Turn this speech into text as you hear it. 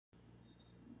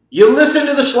You listen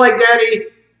to the Schleg Daddy,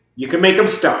 you can make them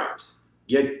stars.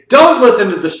 You don't listen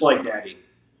to the Schleg Daddy,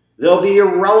 they'll be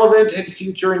irrelevant and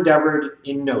future endeavored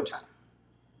in no time.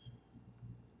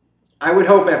 I would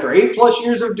hope after 8+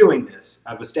 years of doing this,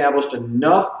 I've established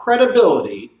enough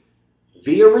credibility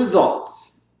via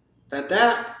results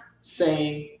that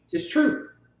saying is true.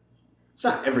 It's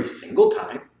not every single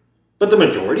time, but the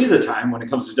majority of the time when it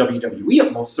comes to WWE,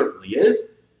 it most certainly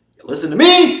is. You listen to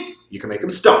me, you can make them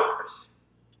stars.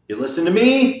 You listen to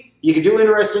me, you can do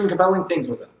interesting, compelling things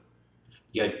with them.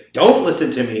 You don't listen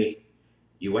to me,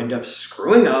 you end up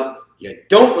screwing up. You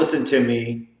don't listen to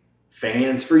me,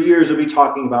 fans for years will be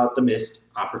talking about the missed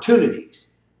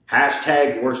opportunities.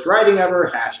 Hashtag worst writing ever,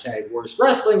 hashtag worst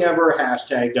wrestling ever,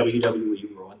 hashtag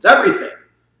WWE ruins everything.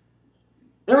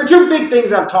 There were two big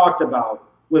things I've talked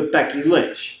about with Becky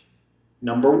Lynch.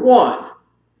 Number one,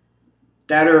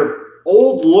 that her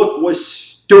old look was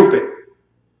stupid.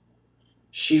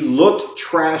 She looked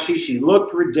trashy, she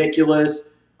looked ridiculous.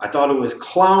 I thought it was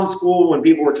clown school when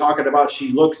people were talking about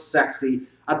she looked sexy.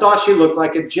 I thought she looked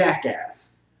like a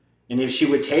jackass. And if she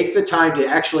would take the time to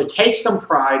actually take some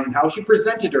pride in how she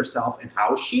presented herself and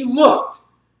how she looked,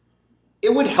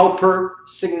 it would help her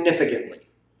significantly.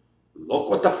 Look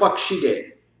what the fuck she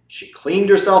did. She cleaned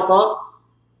herself up,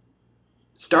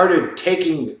 started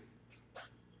taking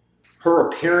her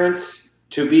appearance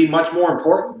to be much more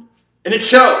important, and it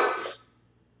shows.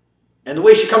 And the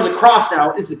way she comes across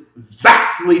now is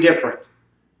vastly different.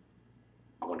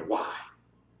 I wonder why.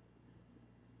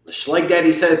 The Schleg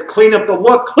Daddy says, clean up the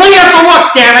look. Clean up the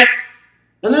look, damn it!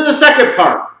 And then the second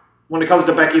part, when it comes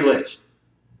to Becky Lynch.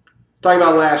 Talking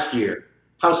about last year.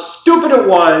 How stupid it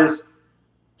was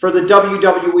for the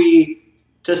WWE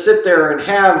to sit there and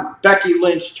have Becky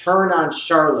Lynch turn on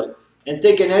Charlotte and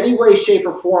think in any way, shape,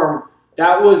 or form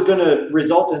that was going to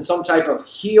result in some type of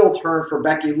heel turn for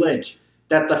Becky Lynch.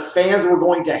 That the fans were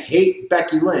going to hate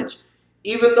Becky Lynch.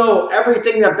 Even though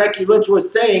everything that Becky Lynch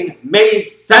was saying made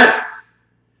sense.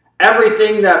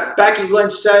 Everything that Becky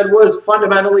Lynch said was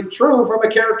fundamentally true from a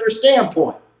character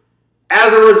standpoint.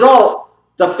 As a result,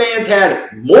 the fans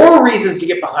had more reasons to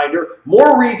get behind her,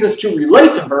 more reasons to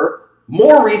relate to her,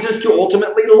 more reasons to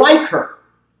ultimately like her.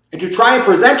 And to try and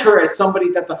present her as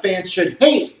somebody that the fans should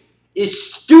hate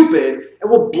is stupid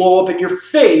and will blow up in your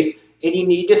face, and you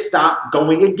need to stop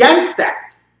going against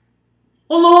that.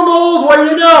 Well, lo and behold, what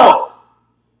do you know?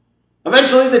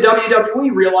 Eventually, the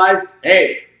WWE realized,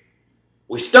 hey,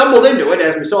 we stumbled into it,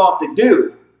 as we so often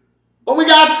do, but we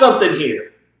got something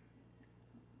here.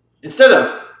 Instead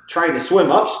of trying to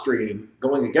swim upstream,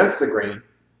 going against the grain,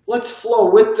 let's flow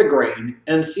with the grain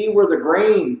and see where the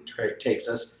grain takes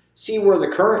us, see where the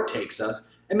current takes us,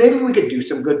 and maybe we could do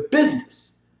some good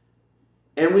business.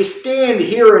 And we stand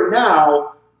here and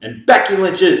now, and Becky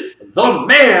Lynch is the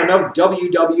man of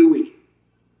WWE.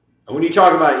 And when you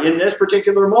talk about in this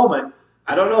particular moment,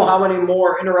 I don't know how many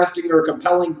more interesting or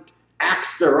compelling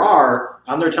acts there are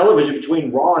on their television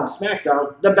between Raw and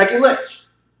SmackDown than Becky Lynch.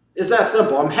 It's that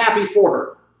simple. I'm happy for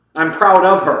her. I'm proud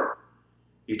of her.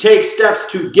 You take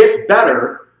steps to get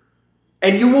better,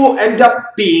 and you will end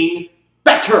up being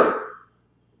better.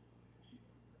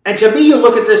 And to me, you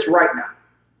look at this right now.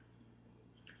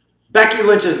 Becky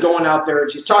Lynch is going out there, and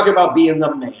she's talking about being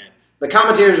the man. The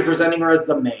commentators are presenting her as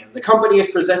the man. The company is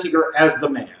presenting her as the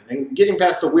man. And getting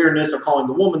past the weirdness of calling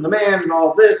the woman the man and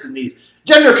all this in these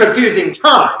gender-confusing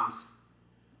times,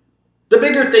 the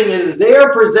bigger thing is they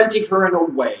are presenting her in a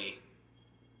way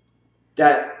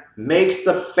that makes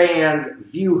the fans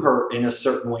view her in a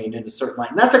certain way and in a certain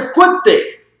light. And that's a good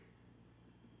thing.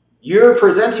 You're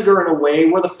presenting her in a way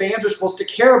where the fans are supposed to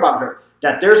care about her,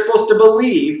 that they're supposed to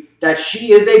believe that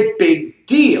she is a big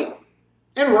deal.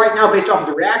 And right now, based off of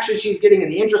the reaction she's getting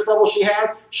and the interest level she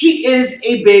has, she is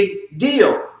a big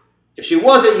deal. If she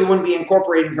wasn't, you wouldn't be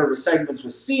incorporating her with segments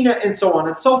with Cena and so on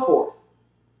and so forth.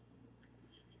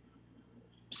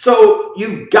 So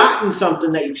you've gotten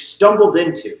something that you stumbled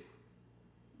into.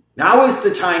 Now is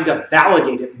the time to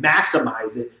validate it,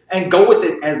 maximize it, and go with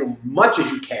it as much as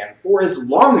you can for as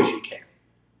long as you can.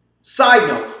 Side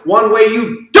note, one way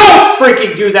you don't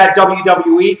freaking do that,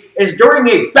 WWE, is during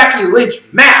a Becky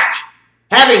Lynch match.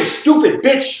 Having stupid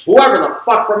bitch, whoever the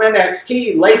fuck from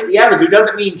NXT, Lacey Evans, who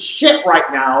doesn't mean shit right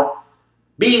now,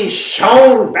 being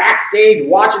shown backstage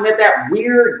watching at that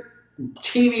weird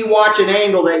TV watching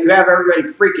angle that you have everybody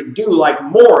freaking do like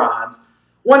morons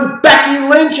when Becky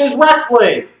Lynch is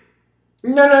wrestling.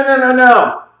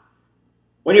 No.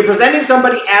 When you're presenting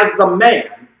somebody as the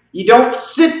man, you don't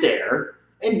sit there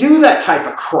and do that type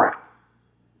of crap.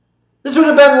 This would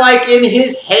have been like in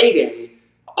his heyday,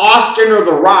 Austin or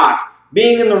The Rock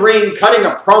being in the ring, cutting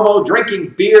a promo,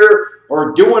 drinking beer,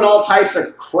 or doing all types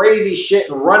of crazy shit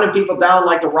and running people down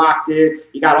like The Rock did.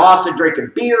 You got Austin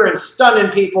drinking beer and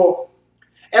stunning people.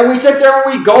 And we sit there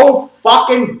and we go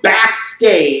fucking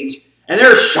backstage, and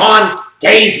there's Shawn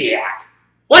Stasiak.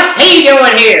 What's he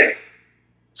doing here?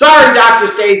 Sorry, Dr.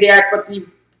 Stasiak, but the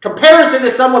comparison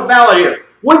is somewhat valid here.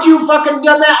 Would you fucking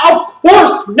done that? Of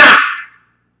course not!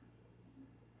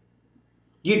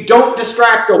 You don't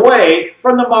distract away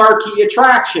from the marquee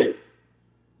attraction.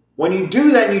 When you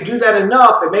do that and you do that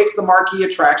enough, it makes the marquee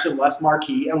attraction less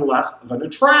marquee and less of an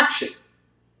attraction.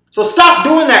 So stop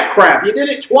doing that crap. You did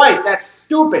it twice. That's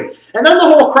stupid. And then the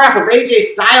whole crap of AJ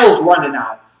Styles running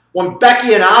out when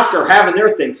Becky and Asuka are having their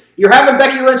thing. You're having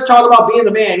Becky Lynch talk about being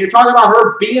the man. You're talking about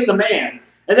her being the man.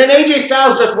 And then AJ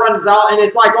Styles just runs out and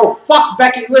it's like, oh, fuck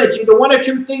Becky Lynch. Either one or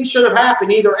two things should have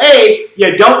happened. Either A,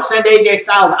 you don't send AJ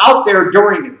Styles out there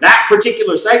during that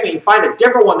particular segment. You find a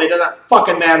different one that doesn't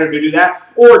fucking matter to do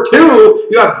that. Or two,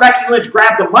 you have Becky Lynch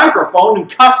grab the microphone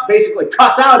and basically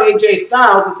cuss out AJ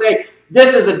Styles and say,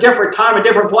 this is a different time, a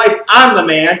different place. I'm the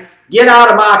man. Get out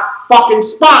of my fucking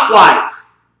spotlight.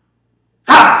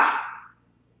 Ha!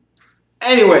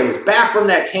 Anyways, back from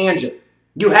that tangent.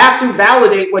 You have to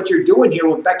validate what you're doing here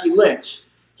with Becky Lynch.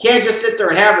 You can't just sit there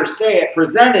and have her say it,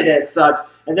 present it as such,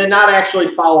 and then not actually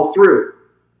follow through.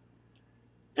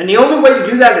 And the only way to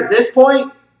do that at this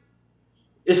point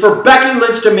is for Becky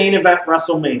Lynch to main event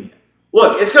WrestleMania.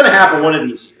 Look, it's going to happen one of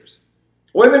these years.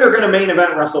 Women are going to main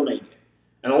event WrestleMania.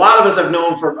 And a lot of us have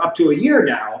known for up to a year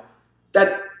now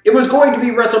that it was going to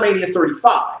be WrestleMania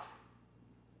 35.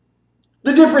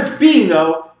 The difference being,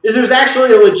 though, is there's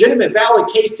actually a legitimate,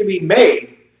 valid case to be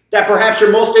made that perhaps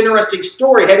your most interesting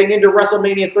story heading into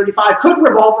WrestleMania 35 could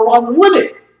revolve around women.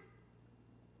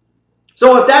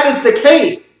 So if that is the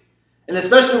case, and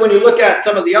especially when you look at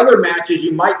some of the other matches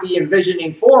you might be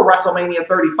envisioning for WrestleMania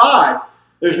 35,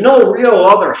 there's no real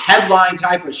other headline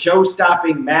type of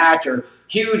show-stopping match or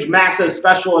huge, massive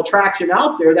special attraction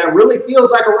out there that really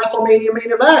feels like a WrestleMania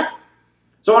main event.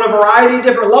 So on a variety of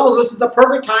different levels, this is the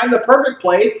perfect time, the perfect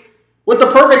place, with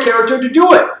the perfect character to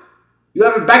do it. You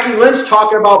have Becky Lynch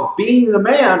talking about being the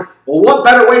man. Well, what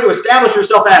better way to establish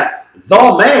yourself as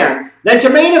the man than to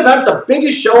main event the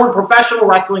biggest show in professional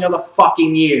wrestling of the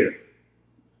fucking year?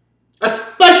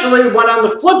 Especially when on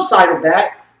the flip side of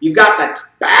that, you've got the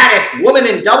baddest woman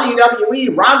in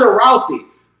WWE, Ronda Rousey,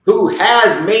 who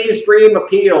has mainstream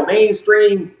appeal,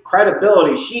 mainstream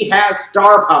credibility. She has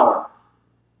star power.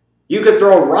 You could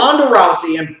throw Ronda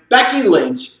Rousey and Becky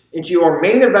Lynch into your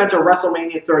main event of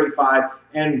WrestleMania 35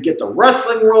 and get the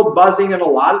wrestling world buzzing and a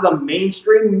lot of the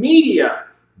mainstream media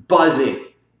buzzing.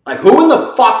 Like, who in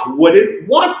the fuck wouldn't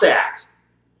want that?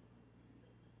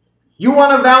 You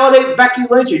want to validate Becky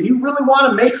Lynch and you really want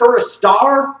to make her a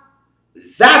star?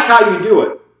 That's how you do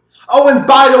it. Oh, and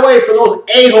by the way, for those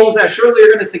a-holes that surely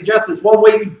are going to suggest this, one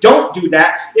way you don't do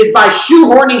that is by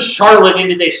shoehorning Charlotte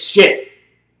into this shit.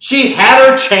 She had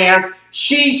her chance.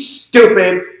 She's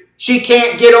stupid. She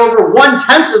can't get over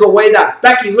 1/10 of the way that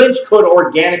Becky Lynch could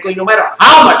organically, no matter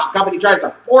how much the company tries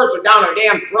to force her down her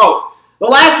damn throats. The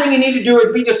last thing you need to do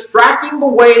is be distracting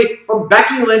away from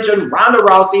Becky Lynch and Ronda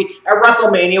Rousey at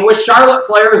WrestleMania with Charlotte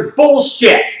Flair's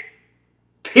bullshit.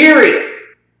 Period.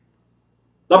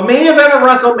 The main event of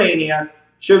WrestleMania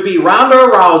should be Ronda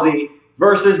Rousey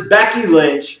versus Becky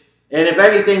Lynch, and if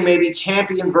anything, maybe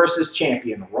champion versus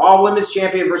champion. Raw Women's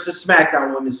Champion versus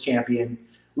SmackDown Women's Champion.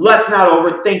 Let's not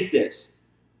overthink this.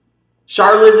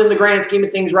 Charlotte, in the grand scheme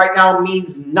of things right now,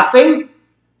 means nothing,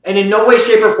 and in no way,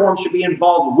 shape, or form should be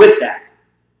involved with that.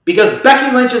 Because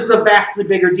Becky Lynch is the vastly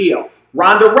bigger deal.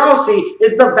 Ronda Rousey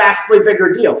is the vastly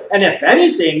bigger deal. And if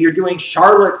anything, you're doing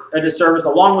Charlotte a disservice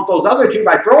along with those other two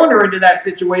by throwing her into that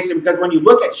situation, because when you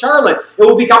look at Charlotte, it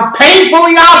will become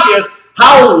painfully obvious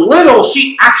how little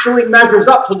she actually measures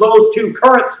up to those two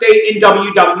current state in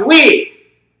WWE.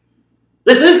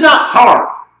 This is not hard.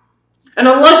 And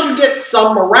unless you get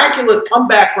some miraculous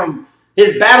comeback from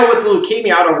his battle with the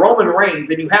leukemia out of Roman Reigns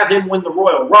and you have him win the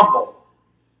Royal Rumble,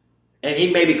 and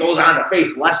he maybe goes on to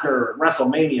face Lesnar at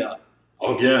WrestleMania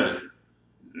again,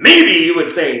 maybe you would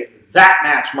say that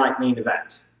match might main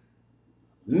event.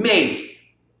 Maybe.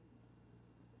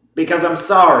 Because I'm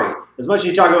sorry, as much as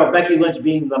you talk about Becky Lynch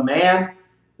being the man,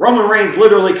 Roman Reigns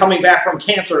literally coming back from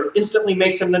cancer instantly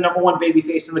makes him the #1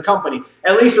 babyface in the company.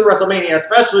 At least at WrestleMania,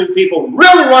 especially if people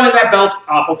really wanted that belt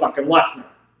off of fucking Lesnar.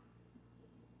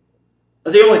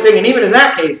 That's the only thing. And even in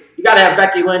that case, you got to have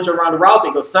Becky Lynch and Ronda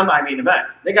Rousey go semi-main event.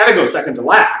 They got to go second to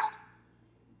last.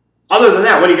 Other than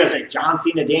that, what are you going to say? John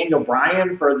Cena, Daniel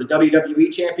Bryan for the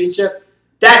WWE Championship?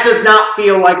 That does not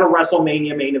feel like a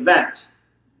WrestleMania main event.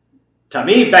 To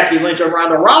me, Becky Lynch and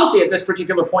Ronda Rousey at this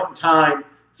particular point in time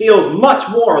feels much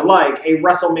more like a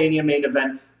WrestleMania main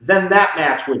event than that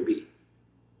match would be.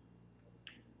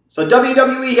 So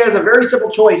WWE has a very simple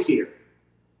choice here.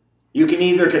 You can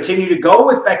either continue to go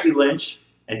with Becky Lynch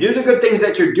and do the good things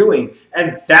that you're doing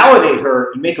and validate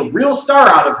her and make a real star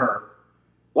out of her,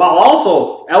 while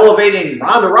also elevating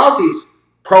Ronda Rousey's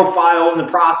profile in the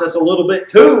process a little bit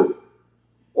too.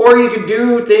 Or you can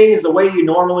do things the way you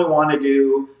normally want to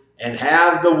do and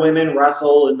have the women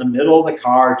wrestle in the middle of the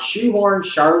card, shoehorn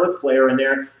Charlotte Flair in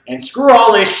there, and screw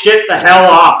all this shit the hell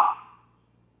up.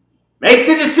 Make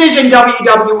the decision,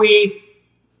 WWE.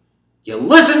 You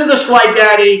listen to the Schlite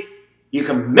Daddy, you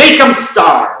can make them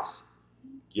stars.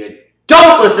 You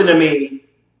don't listen to me,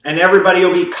 and everybody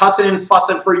will be cussing and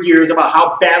fussing for years about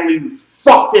how badly you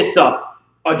fucked this up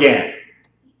again.